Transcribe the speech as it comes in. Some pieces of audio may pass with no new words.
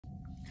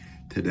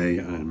Today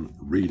I'm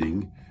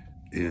reading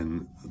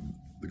in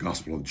the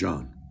Gospel of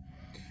John.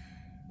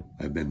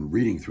 I've been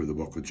reading through the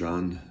book of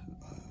John,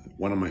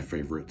 one of my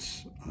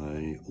favorites.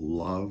 I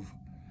love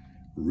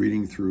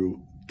reading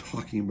through,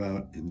 talking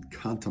about, and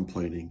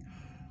contemplating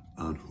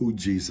on who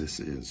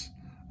Jesus is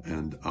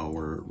and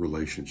our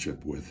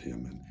relationship with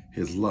him and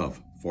his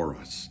love for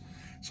us.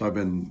 So I've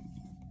been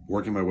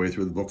working my way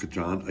through the book of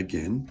John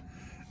again,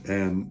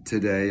 and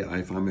today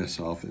I find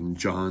myself in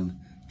John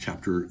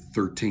chapter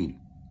 13.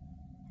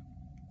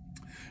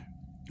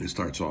 It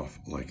starts off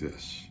like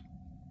this.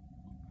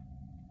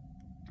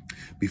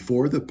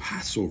 Before the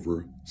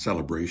Passover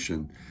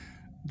celebration,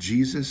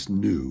 Jesus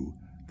knew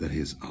that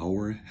his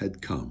hour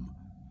had come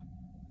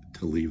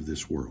to leave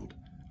this world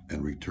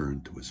and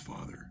return to his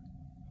Father.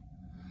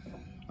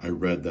 I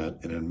read that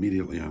and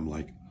immediately I'm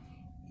like,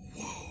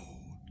 whoa,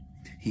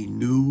 he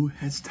knew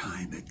his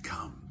time had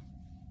come.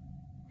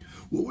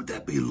 What would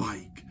that be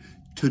like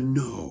to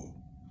know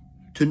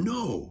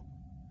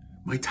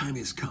my time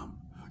has come?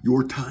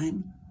 Your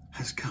time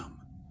has come.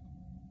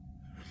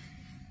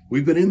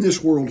 We've been in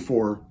this world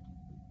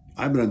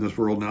I've been in this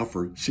world now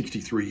for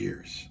 63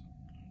 years.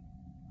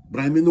 But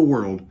I'm in the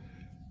world.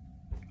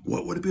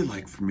 What would it be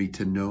like for me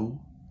to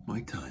know my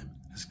time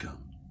has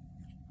come?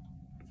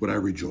 Would I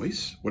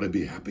rejoice? Would I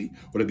be happy?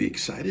 Would I be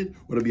excited?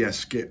 Would I be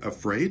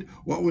afraid?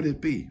 What would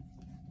it be?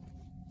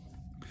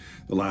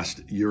 The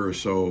last year or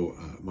so,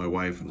 my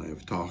wife and I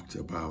have talked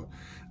about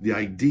the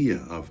idea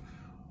of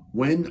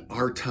when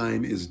our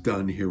time is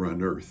done here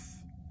on earth.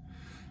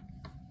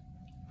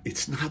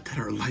 It's not that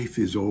our life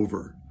is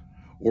over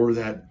or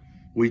that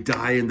we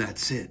die and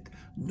that's it.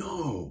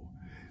 No.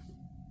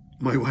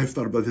 My wife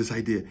thought about this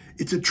idea.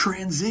 It's a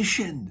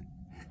transition.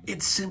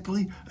 It's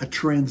simply a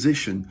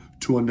transition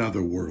to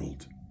another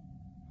world.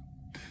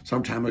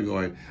 Some time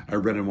ago, I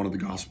read in one of the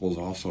Gospels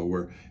also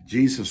where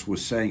Jesus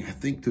was saying, I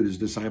think to his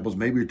disciples,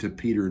 maybe to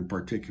Peter in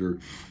particular,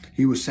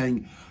 he was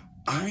saying,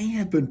 I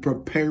have been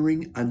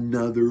preparing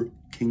another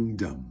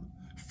kingdom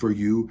for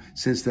you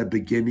since the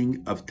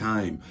beginning of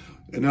time.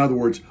 In other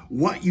words,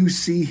 what you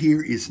see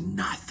here is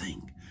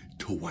nothing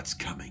to what's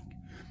coming.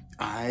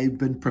 I've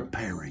been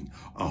preparing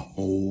a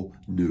whole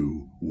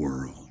new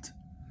world.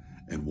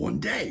 And one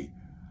day,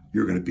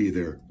 you're going to be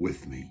there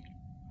with me.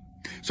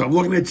 So I'm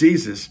looking at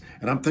Jesus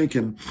and I'm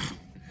thinking,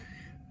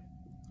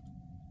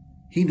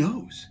 he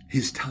knows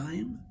his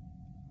time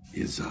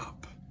is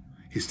up.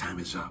 His time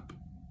is up.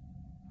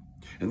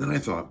 And then I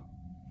thought,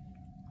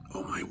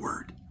 oh my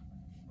word.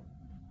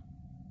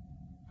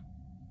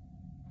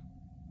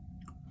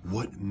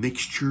 What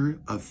mixture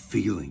of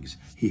feelings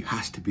he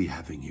has to be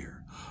having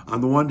here. On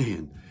the one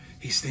hand,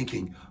 he's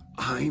thinking,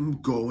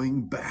 I'm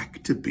going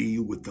back to be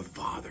with the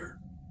Father.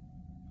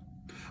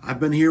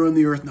 I've been here on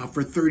the earth now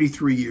for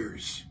 33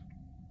 years.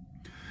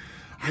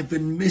 I've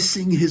been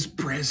missing his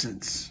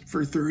presence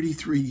for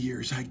 33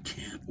 years. I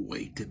can't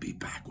wait to be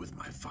back with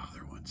my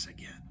Father once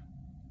again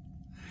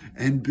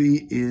and be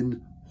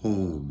in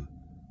home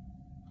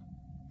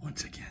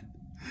once again.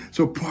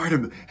 So part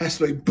of him has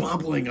to be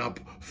bubbling up,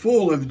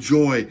 full of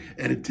joy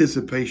and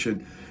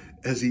anticipation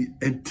as he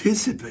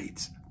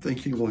anticipates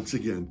thinking once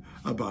again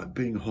about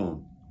being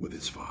home with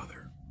his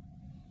Father.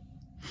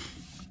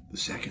 The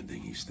second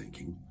thing he's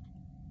thinking,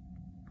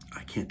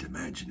 I can't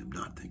imagine him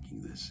not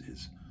thinking this,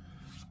 is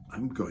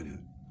I'm going to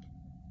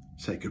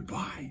say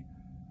goodbye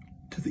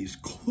to these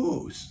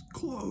close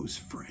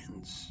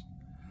friends,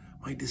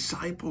 my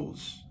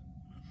disciples,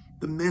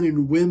 the men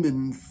and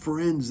women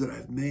friends that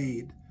I've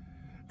made,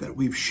 that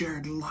we've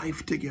shared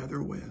life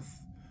together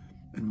with,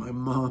 and my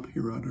mom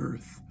here on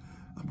earth.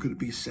 I'm going to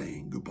be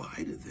saying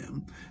goodbye to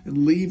them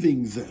and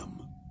leaving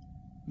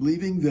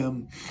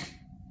them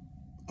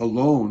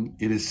alone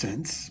in a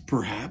sense,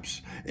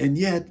 perhaps. And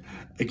yet,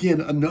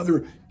 again,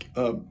 another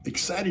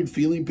excited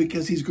feeling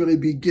because he's going to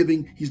be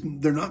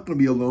they're not going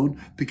to be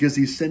alone because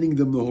he's sending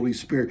them the Holy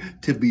Spirit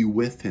to be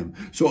with him.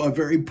 So a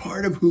very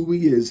part of who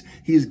he is,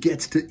 he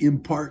gets to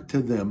impart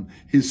to them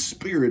his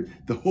Spirit,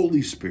 the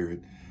Holy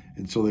Spirit.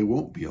 And so they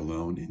won't be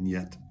alone, and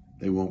yet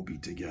they won't be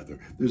together.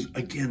 There's,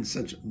 again,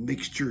 such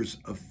mixtures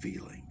of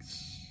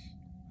feelings.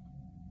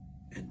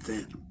 And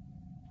then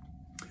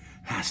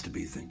has to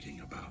be thinking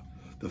about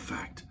the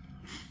fact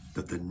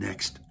that the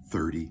next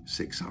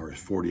 36 hours,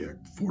 40,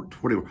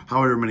 20,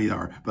 however many there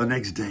are, but the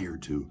next day or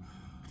two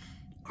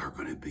are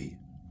going to be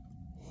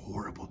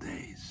horrible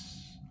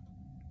days.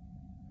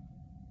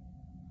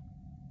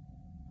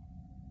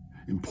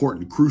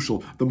 Important,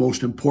 crucial, the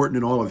most important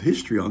in all of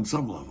history on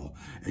some level,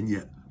 and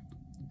yet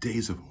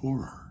days of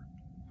horror.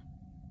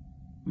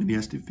 And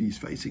he's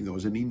facing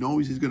those, and he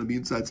knows he's going to be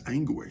in such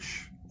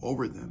anguish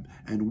over them.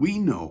 And we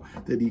know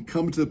that he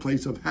comes to the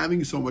place of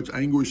having so much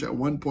anguish at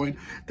one point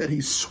that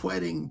he's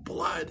sweating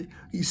blood.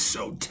 He's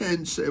so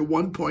tense at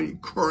one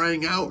point,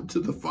 crying out to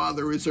the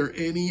Father, is there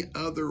any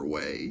other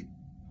way?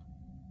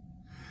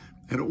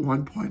 And at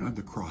one point on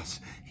the cross,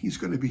 he's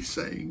going to be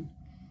saying,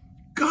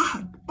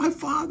 God, my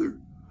Father,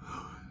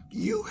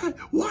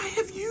 why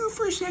have you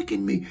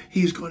forsaken me?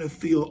 He's going to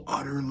feel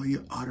utterly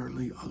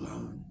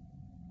alone.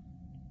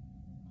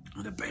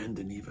 and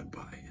abandoned even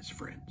by his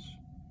friends.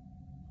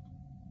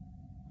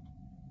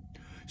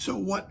 So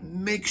what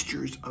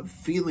mixtures of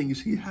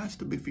feelings he has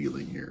to be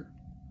feeling here?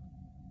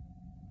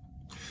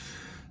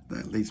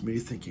 That leads me to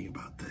thinking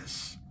about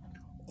this.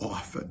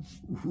 Often,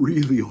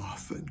 really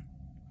often,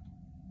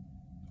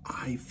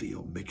 I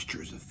feel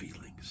mixtures of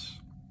feelings.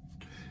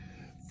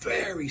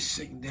 Very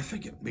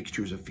significant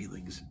mixtures of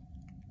feelings.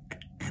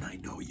 And I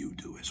know you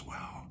do as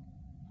well.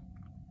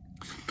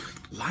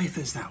 Life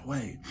is that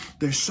way.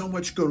 There's so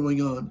much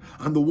going on.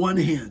 On the one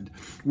hand,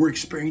 we're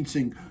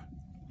experiencing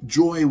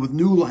joy with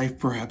new life,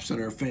 perhaps,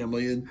 in our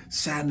family, and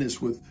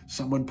sadness with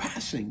someone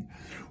passing.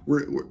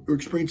 We're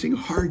experiencing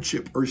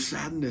hardship or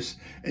sadness,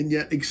 and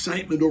yet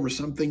excitement over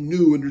something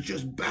new, and there's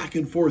just back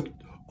and forth,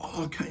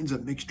 all kinds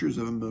of mixtures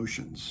of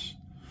emotions.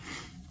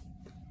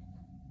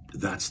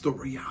 That's the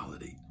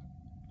reality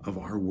of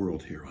our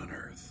world here on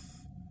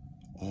earth.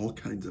 All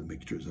kinds of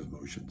mixtures of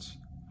emotions.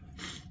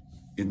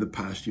 In the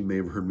past, you may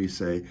have heard me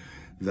say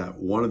that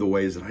one of the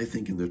ways that I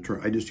think in the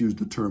term, I just use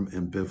the term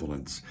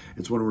ambivalence.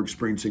 It's when we're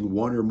experiencing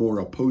one or more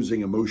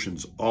opposing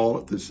emotions all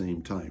at the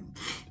same time.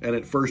 And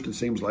at first it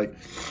seems like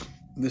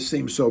this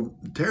seems so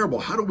terrible.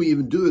 How do we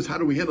even do this? How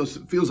do we handle this?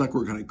 It feels like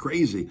we're kind of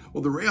crazy.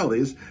 Well, the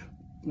reality is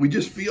we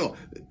just feel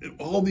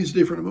all these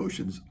different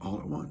emotions all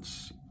at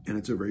once. And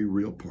it's a very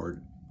real part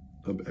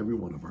of every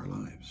one of our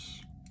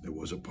lives. It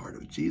was a part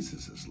of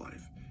Jesus's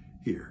life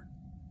here,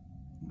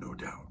 no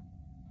doubt.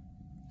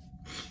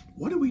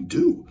 What do we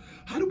do?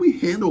 How do we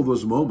handle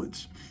those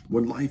moments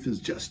when life is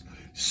just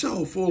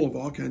so full of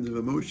all kinds of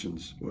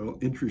emotions? Well,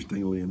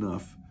 interestingly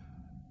enough,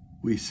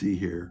 we see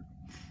here,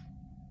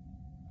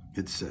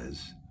 it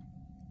says,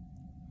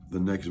 the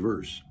next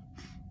verse,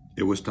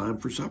 it was time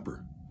for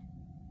supper.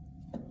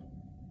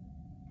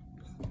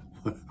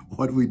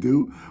 What do we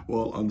do?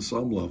 Well, on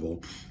some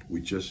level,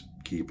 we just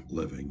keep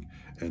living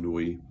and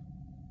we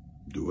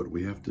do what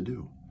we have to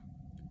do.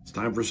 It's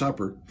time for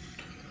supper.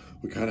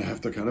 We kind of have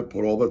to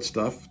put all that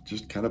stuff,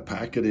 just kind of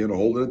pack it in,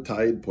 hold it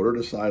tight, put it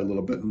aside a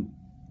little bit, and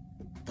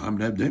time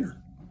to have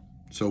dinner.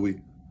 So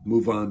we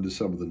move on to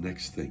some of the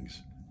next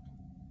things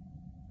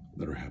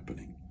that are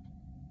happening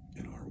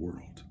in our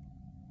world.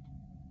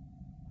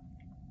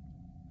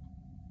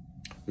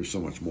 There's so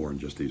much more in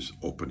just these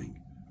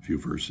opening few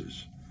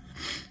verses.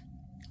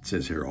 It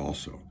says here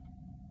also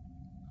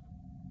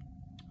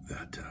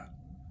that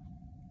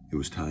it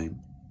was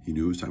time, he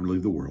knew it was time to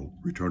leave the world,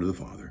 return to the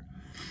Father,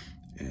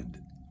 and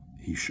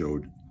he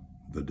showed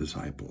the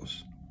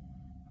disciples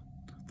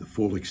the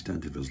full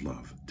extent of his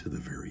love to the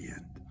very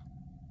end.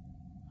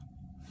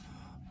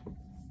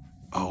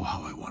 Oh,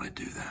 how I want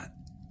to do that.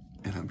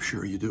 And I'm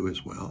sure you do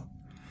as well.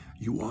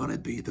 You want to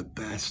be the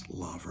best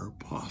lover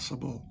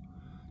possible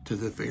to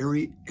the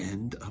very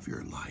end of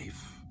your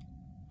life.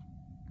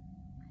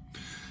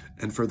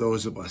 And for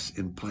those of us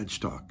in Pledge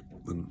Talk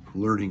and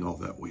learning all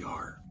that we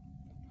are,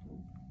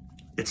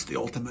 it's the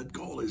ultimate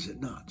goal, is it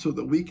not? So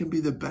that we can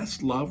be the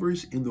best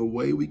lovers in the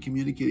way we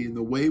communicate, in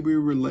the way we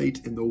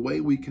relate, in the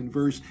way we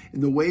converse, in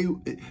the way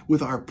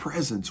with our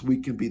presence, we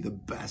can be the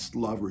best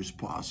lovers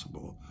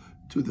possible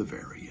to the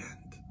very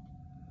end.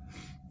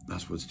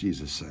 That's what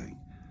Jesus saying.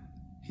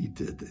 He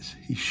did this.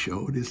 He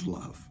showed his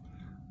love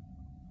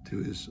to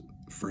his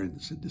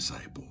friends and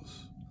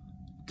disciples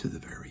to the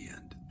very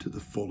end, to the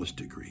fullest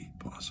degree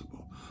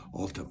possible.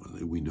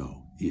 Ultimately, we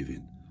know,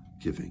 even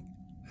giving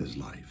his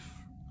life.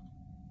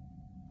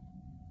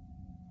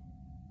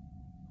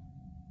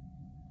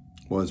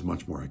 Well, there's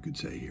much more I could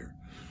say here,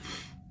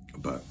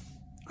 but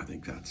I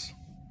think that's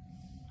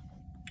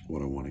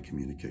what I want to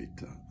communicate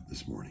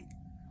this morning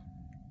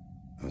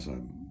as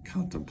I'm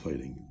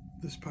contemplating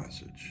this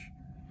passage.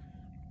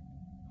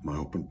 My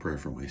open prayer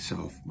for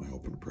myself, my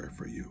open prayer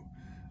for you,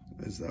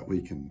 is that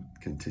we can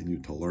continue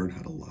to learn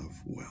how to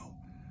love well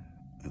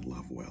and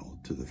love well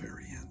to the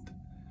very end.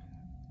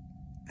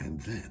 And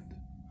then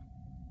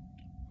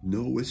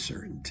know with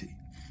certainty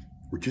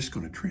we're just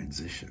going to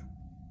transition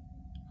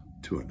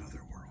to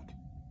another world.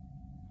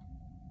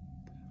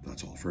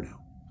 That's all for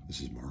now.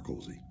 This is Mark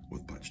Olsey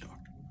with Pledge Talk.